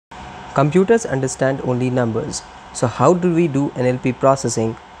Computers understand only numbers. So how do we do NLP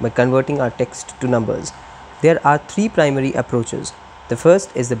processing by converting our text to numbers? There are three primary approaches. The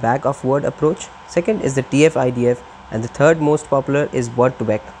first is the bag of word approach, second is the TF-IDF, and the third most popular is word to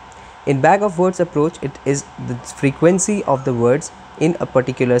vec. In bag of words approach, it is the frequency of the words in a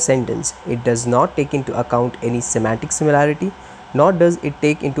particular sentence. It does not take into account any semantic similarity, nor does it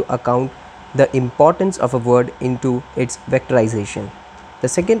take into account the importance of a word into its vectorization. The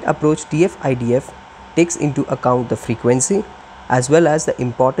second approach, TF-IDF, takes into account the frequency as well as the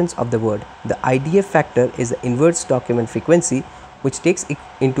importance of the word. The IDF factor is the inverse document frequency, which takes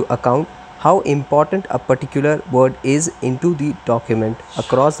into account how important a particular word is into the document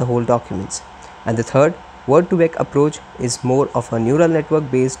across the whole documents. And the third, word to vec approach, is more of a neural network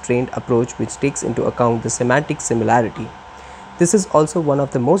based trained approach which takes into account the semantic similarity. This is also one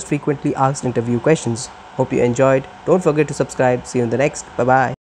of the most frequently asked interview questions. Hope you enjoyed. Don't forget to subscribe. See you in the next. Bye bye.